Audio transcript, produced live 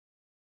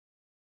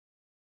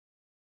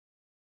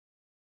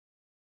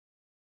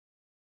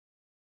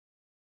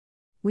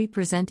we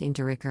present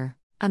interiqr,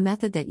 a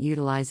method that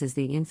utilizes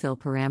the infill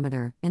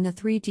parameter in the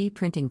 3D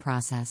printing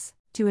process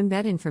to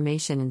embed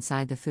information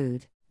inside the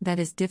food that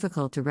is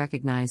difficult to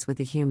recognize with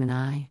the human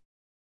eye.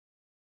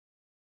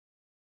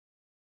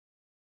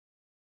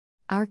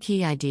 Our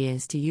key idea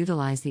is to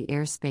utilize the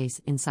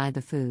airspace inside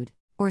the food,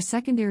 or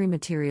secondary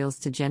materials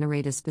to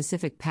generate a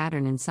specific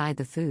pattern inside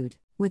the food,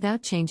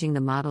 without changing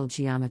the model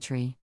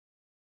geometry.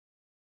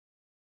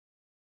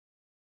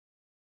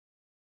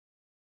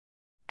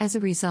 As a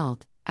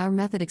result, our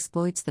method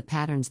exploits the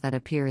patterns that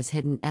appear as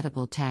hidden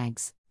edible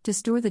tags, to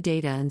store the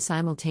data and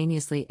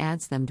simultaneously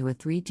adds them to a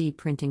 3D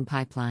printing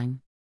pipeline.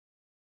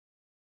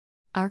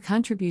 Our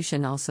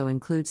contribution also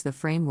includes the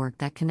framework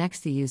that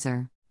connects the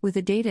user with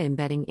a data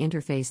embedding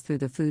interface through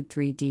the food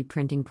 3D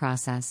printing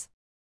process,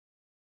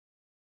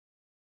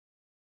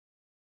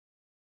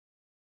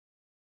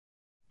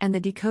 and the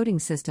decoding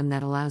system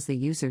that allows the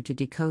user to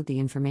decode the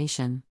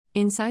information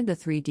inside the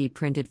 3D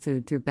printed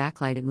food through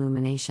backlight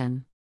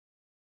illumination.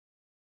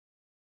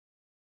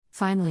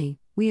 Finally,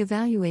 we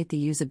evaluate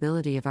the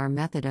usability of our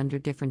method under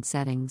different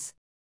settings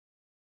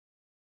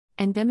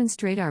and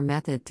demonstrate our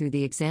method through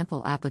the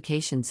example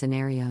application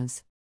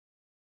scenarios.